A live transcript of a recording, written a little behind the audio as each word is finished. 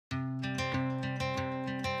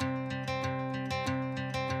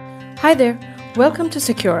Hi there, welcome to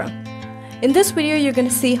Securra. In this video, you're going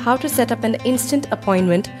to see how to set up an instant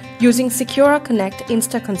appointment using Securra Connect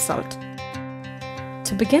Insta Consult.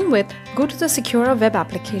 To begin with, go to the Securra web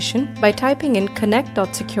application by typing in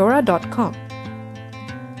connect.securra.com.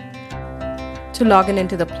 To log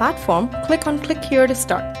into the platform, click on Click Here to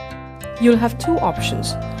start. You'll have two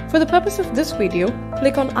options. For the purpose of this video,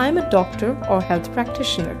 click on I'm a doctor or health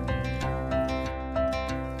practitioner.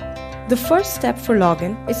 The first step for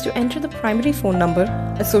login is to enter the primary phone number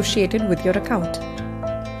associated with your account.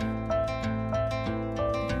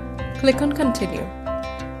 Click on Continue.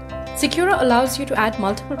 Securra allows you to add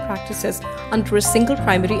multiple practices under a single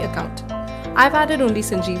primary account. I've added only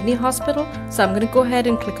Sanjeevani Hospital, so I'm going to go ahead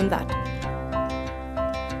and click on that.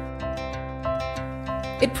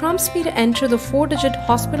 It prompts me to enter the 4-digit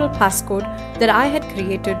hospital passcode that I had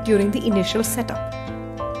created during the initial setup.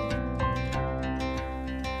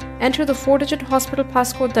 Enter the 4-digit hospital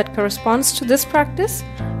passcode that corresponds to this practice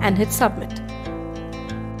and hit Submit.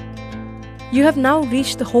 You have now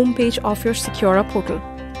reached the home page of your Securra portal.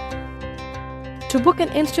 To book an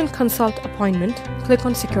instant consult appointment, click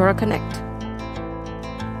on Securra Connect.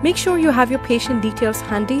 Make sure you have your patient details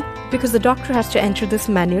handy because the doctor has to enter this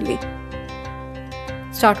manually.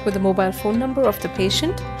 Start with the mobile phone number of the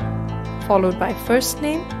patient, followed by first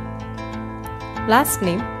name, last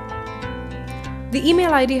name. The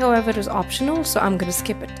email ID, however, is optional, so I'm going to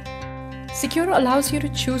skip it. Securra allows you to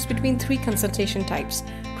choose between 3 consultation types: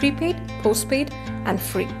 prepaid, postpaid, and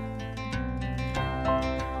free.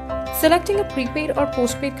 Selecting a prepaid or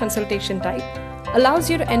postpaid consultation type allows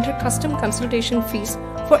you to enter custom consultation fees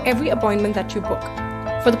for every appointment that you book.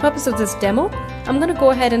 For the purpose of this demo, I'm going to go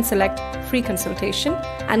ahead and select free consultation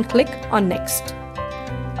and click on Next.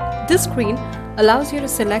 This screen allows you to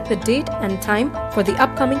select the date and time for the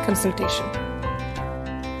upcoming consultation.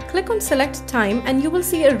 Click on Select Time and you will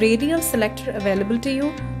see a radial selector available to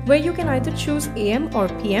you where you can either choose AM or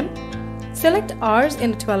PM, select hours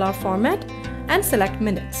in a 12-hour format, and select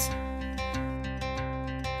minutes.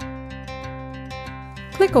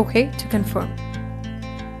 Click OK to confirm.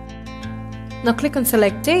 Now click on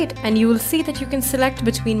Select Date and you will see that you can select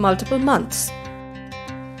between multiple months.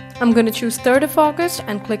 I'm going to choose 3rd of August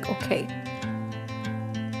and click OK.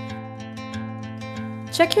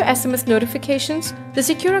 Check your SMS notifications. The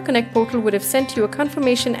Securra Connect portal would have sent you a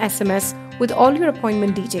confirmation SMS with all your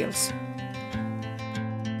appointment details.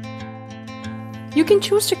 You can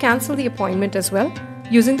choose to cancel the appointment as well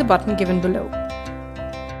using the button given below.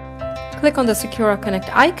 Click on the Securra Connect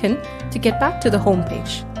icon to get back to the home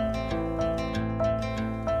page.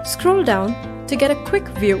 Scroll down to get a quick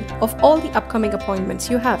view of all the upcoming appointments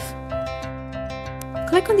you have.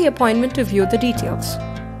 Click on the appointment to view the details.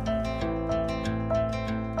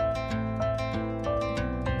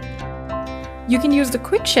 You can use the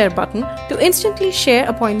Quick Share button to instantly share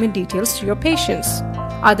appointment details to your patients,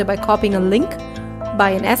 either by copying a link,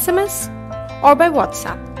 by an SMS, or by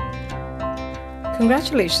WhatsApp.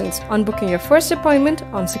 Congratulations on booking your first appointment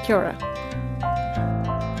on Securra.